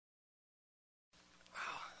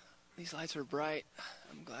These lights are bright.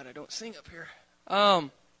 I'm glad I don't sing up here.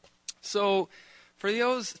 So for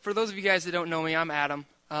those of you guys that don't know me, I'm Adam.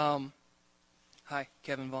 Hi,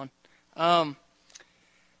 Kevin Vaughn.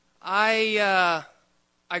 I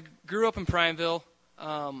grew up in Prineville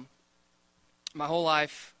my whole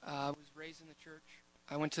life. I was raised in the church.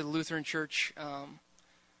 I went to the Lutheran church,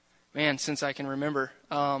 since I can remember.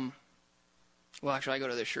 Well, actually, I go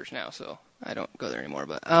to this church now, so I don't go there anymore.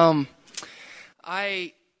 But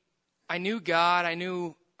I knew God. I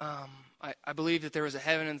knew I believed that there was a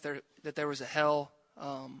heaven and that there was a hell.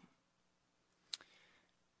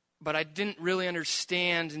 But I didn't really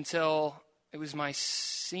understand until it was my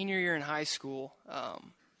senior year in high school.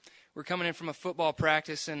 We're coming in from a football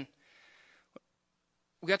practice, and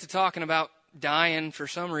we got to talking about dying for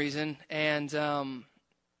some reason. And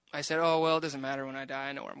I said, "Oh well, it doesn't matter when I die.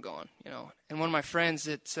 I know where I'm going." And one of my friends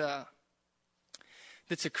that's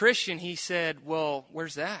a Christian, he said, "Well,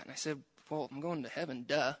 where's that?" And I said, "Well, I'm going to heaven,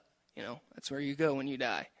 duh. That's where you go when you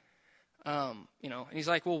die." And he's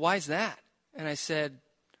like, "Well, why's that?" And I said,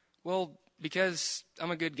 "Well, because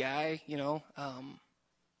I'm a good guy,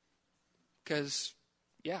 because,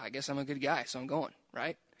 I guess I'm a good guy, so I'm going,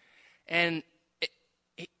 right?" And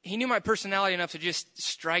he knew my personality enough to just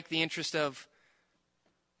strike the interest of,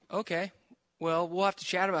 okay, well, we'll have to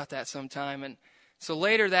chat about that sometime. And so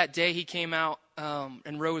later that day, he came out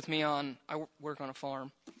and rode with me I work on a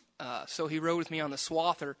farm, so he rode with me on the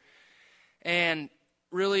swather and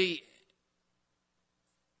really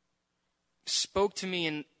spoke to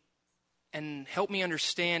me and helped me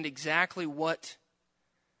understand exactly what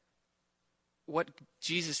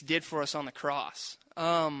Jesus did for us on the cross.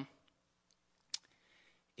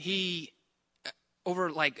 He, over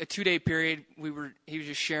like a 2-day period, he was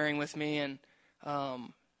just sharing with me, and I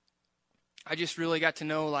just really got to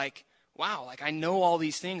know, like, wow, like I know all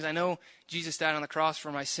these things. I know Jesus died on the cross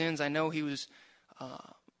for my sins. I know he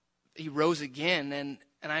rose again, and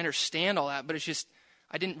I understand all that, but it's just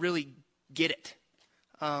I didn't really get it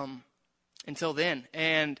until then.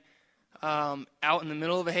 And out in the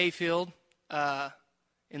middle of a hayfield,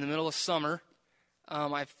 in the middle of summer,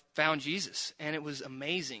 I found Jesus, and it was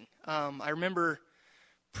amazing. I remember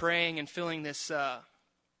praying and feeling this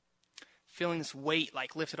weight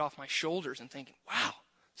like lifted off my shoulders, and thinking, "Wow,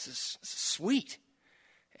 this is sweet."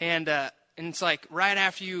 And it's like right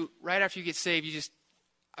after you get saved,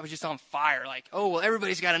 I was just on fire. Like, oh well,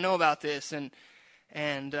 everybody's got to know about this, and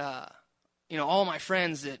all my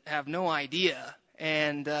friends that have no idea.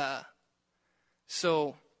 And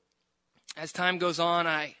so as time goes on,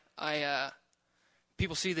 I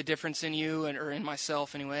people see the difference in you or in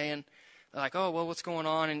myself anyway, and they're like, "Oh well, what's going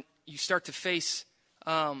on?" And you start to face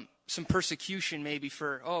some persecution maybe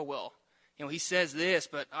for, "Oh well, he says this,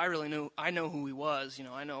 but I know who he was.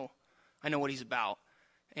 I know what he's about."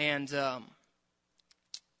 And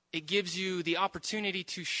it gives you the opportunity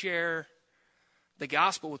to share the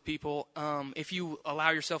gospel with people if you allow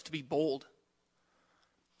yourself to be bold.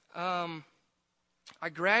 I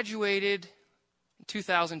graduated in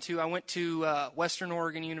 2002. I went to Western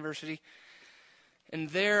Oregon University, and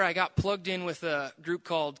there I got plugged in with a group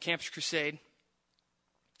called Campus Crusade.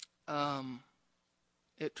 They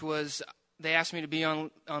asked me to be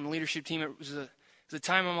on the leadership team. It was a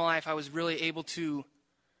time in my life I was really able to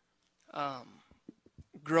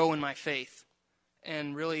grow in my faith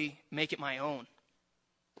and really make it my own.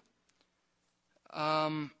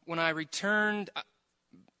 When I returned,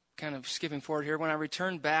 kind of skipping forward here, when I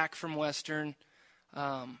returned back from Western,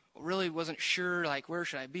 really wasn't sure, like, where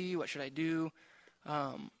should I be? What should I do?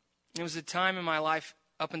 It was a time in my life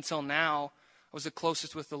up until now I was the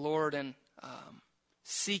closest with the Lord and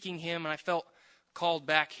seeking Him, and I felt called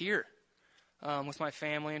back here with my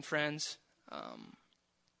family and friends. And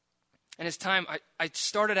as time, I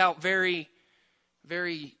started out very,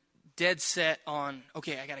 very dead set on,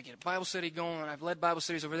 okay, I got to get a Bible study going. I've led Bible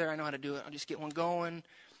studies over there. I know how to do it. I'll just get one going,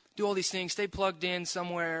 do all these things, stay plugged in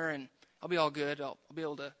somewhere, and I'll be all good. I'll be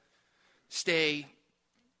able to stay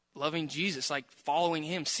loving Jesus, like following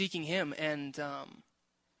Him, seeking Him. And,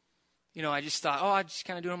 I just thought, I just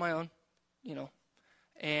kind of do it on my own,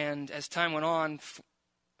 And as time went on,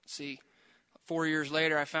 4 years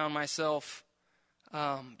later, I found myself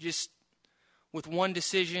just with one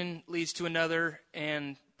decision leads to another,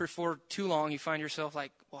 and before too long, you find yourself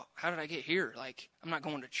like, well, how did I get here? Like, I'm not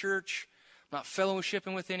going to church. I'm not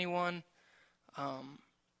fellowshipping with anyone.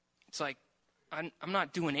 It's like I'm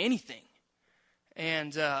not doing anything.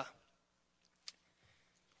 And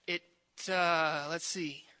it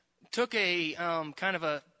took a kind of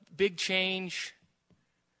a big change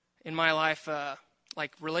in my life,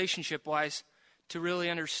 like relationship-wise, to really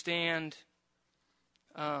understand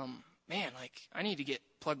man, like I need to get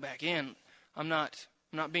plugged back in. I'm not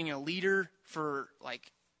being a leader for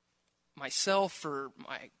like myself, for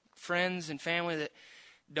my friends and family that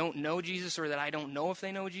don't know Jesus or that I don't know if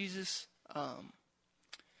they know Jesus.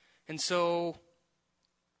 And so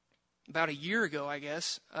about a year ago, I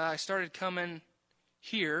guess, I started coming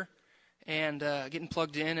here and getting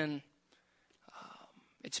plugged in, and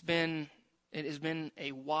it has been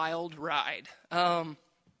a wild ride.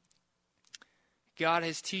 God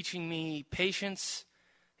is teaching me patience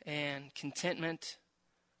and contentment,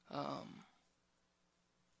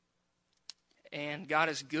 and God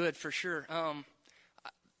is good for sure.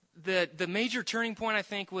 The major turning point, I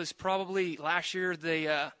think, was probably last year,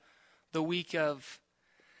 the week of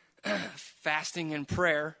fasting and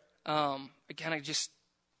prayer. I kind of just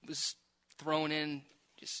was thrown in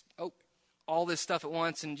all this stuff at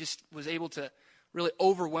once, and just was able to really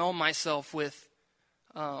overwhelm myself with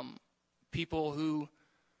people who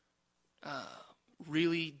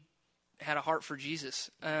really had a heart for Jesus.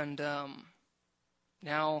 And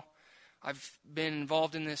now I've been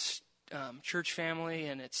involved in this church family,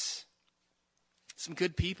 and it's some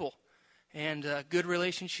good people and good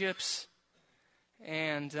relationships.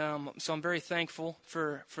 And so I'm very thankful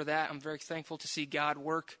for that. I'm very thankful to see God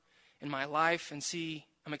work in my life, and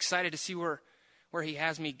I'm excited to see where he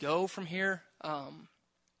has me go from here.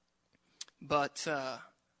 But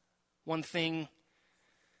one thing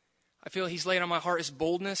I feel he's laid on my heart is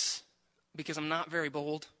boldness, because I'm not very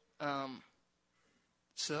bold.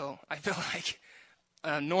 So I feel like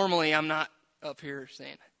normally I'm not up here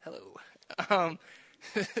saying hello.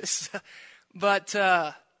 But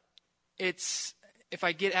it's, if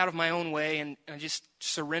I get out of my own way and just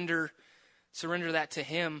surrender that to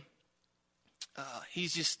him,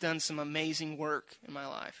 he's just done some amazing work in my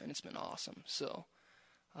life, and it's been awesome. So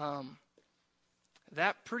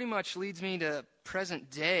that pretty much leads me to present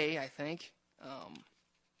day, I think.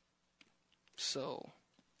 So,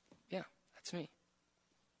 yeah, that's me.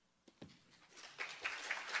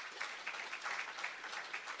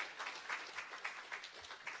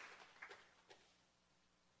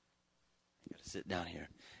 Sit down here.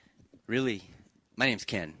 Really, my name's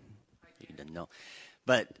Ken. You didn't know.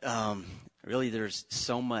 But really, there's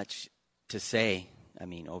so much to say,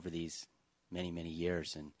 over these many, many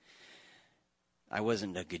years. And I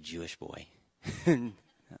wasn't a good Jewish boy.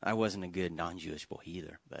 I wasn't a good non-Jewish boy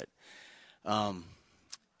either. But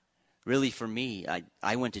really, for me,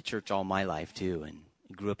 I went to church all my life, too, and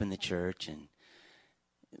grew up in the church and,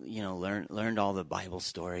 learned all the Bible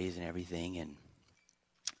stories and everything.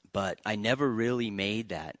 But I never really made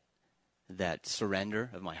that surrender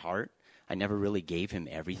of my heart. I never really gave him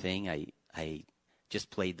everything. I just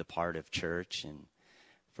played the part of church and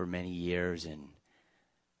for many years. And,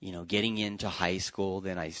 getting into high school,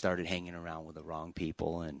 then I started hanging around with the wrong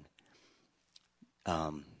people. And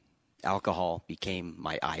alcohol became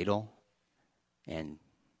my idol, and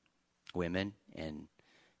women and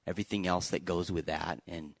everything else that goes with that.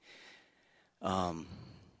 And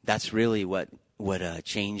that's really what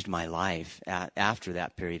changed my life after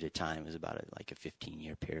that period of time. It was about a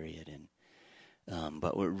 15-year period. And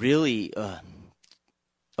but what really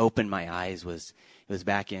opened my eyes was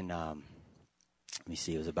back in,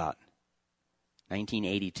 it was about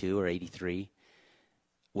 1982 or 83,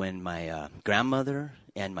 when my grandmother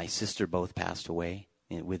and my sister both passed away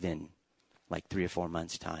within 3 or 4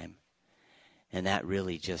 months' time. And that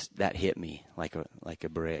really that hit me like a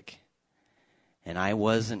brick. And I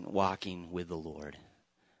wasn't walking with the Lord,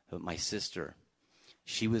 but my sister,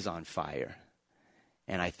 she was on fire.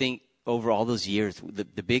 And I think over all those years,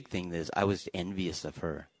 the big thing is I was envious of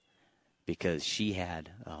her, because she had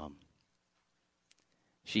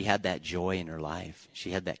that joy in her life. She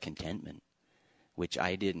had that contentment, which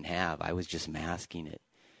I didn't have. I was just masking it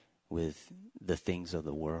with the things of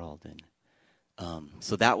the world. And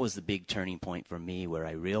so that was the big turning point for me, where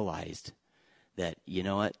I realized that, you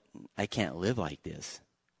know what, I can't live like this.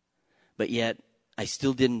 But yet, I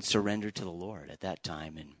still didn't surrender to the Lord at that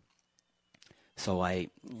time. And so I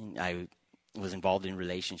was involved in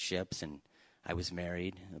relationships, and I was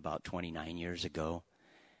married about 29 years ago.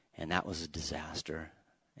 And that was a disaster.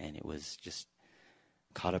 And it was just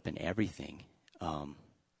caught up in everything.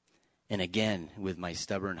 And again, with my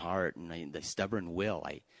stubborn heart and the stubborn will,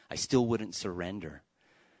 I still wouldn't surrender.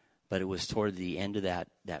 But it was toward the end of that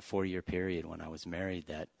 4-year period when I was married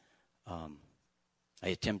that I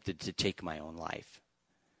attempted to take my own life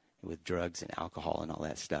with drugs and alcohol and all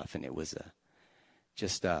that stuff. And it was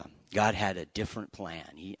God had a different plan.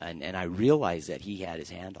 And I realized that he had his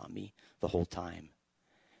hand on me the whole time.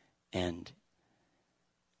 And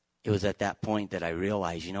it was at that point that I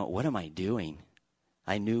realized, what am I doing?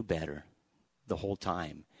 I knew better the whole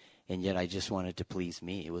time. And yet I just wanted to please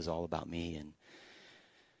me. It was all about me. And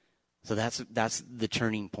so that's the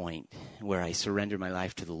turning point where I surrendered my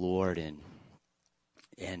life to the Lord.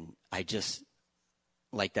 And I just,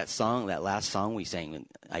 like that song, that last song we sang,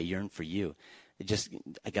 I Yearn for You.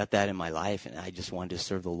 I got that in my life, and I just wanted to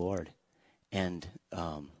serve the Lord. And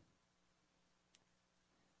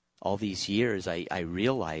all these years, I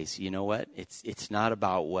realized, you know what? It's not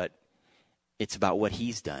about what, it's about what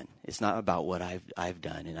He's done. It's not about what I've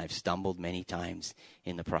done, and I've stumbled many times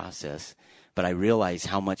in the process. But I realize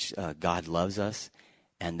how much God loves us,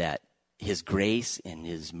 and that His grace and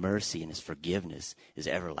His mercy and His forgiveness is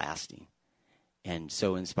everlasting. And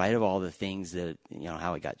so, in spite of all the things that,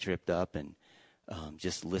 how I got tripped up and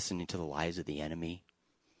just listening to the lies of the enemy.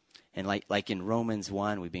 And like in Romans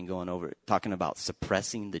 1, we've been going over, talking about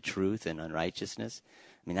suppressing the truth and unrighteousness. I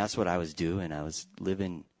mean, that's what I was doing. I was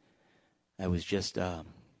just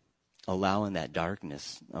allowing that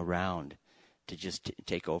darkness around to just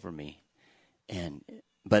take over me.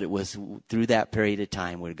 But it was through that period of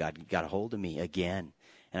time where God got a hold of me again.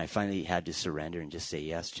 And I finally had to surrender and just say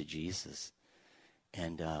yes to Jesus.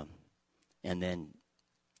 And then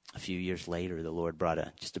a few years later, the Lord brought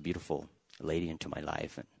just a beautiful lady into my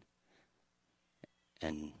life,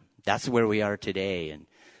 and that's where we are today. And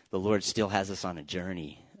the Lord still has us on a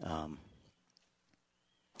journey.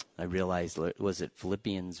 I realized, was it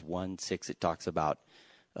Philippians 1:6? It talks about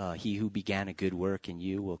He who began a good work in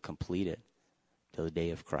you will complete it till the day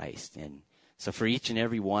of Christ. And so for each and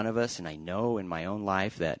every one of us, and I know in my own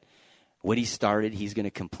life that what He started, He's going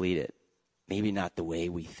to complete it. Maybe not the way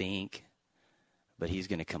we think, but He's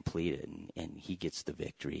going to complete it, and He gets the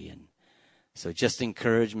victory. And so just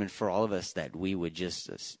encouragement for all of us that we would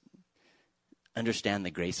just understand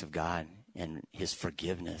the grace of God and His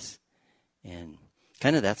forgiveness. And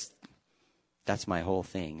kind of that's my whole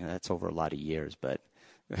thing. That's over a lot of years, but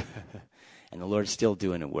and the Lord's still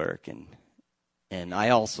doing a work. And I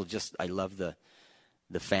also I love the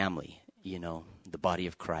family, the body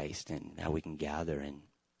of Christ, and how we can gather. And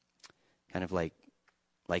kind of like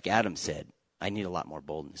Adam said, I need a lot more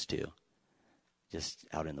boldness too, just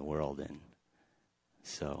out in the world. And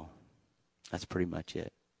so that's pretty much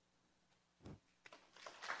it.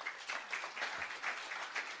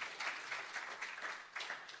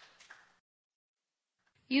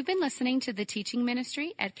 You've been listening to the teaching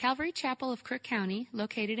ministry at Calvary Chapel of Crook County,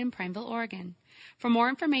 located in Prineville, Oregon. For more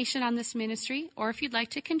information on this ministry, or if you'd like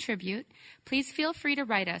to contribute, please feel free to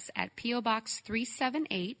write us at P.O. Box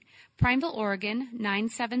 378, Prineville, Oregon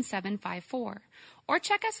 97754, or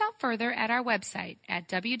check us out further at our website at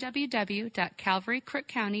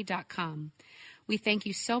www.calvarycrookcounty.com. We thank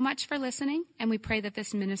you so much for listening, and we pray that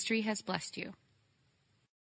this ministry has blessed you.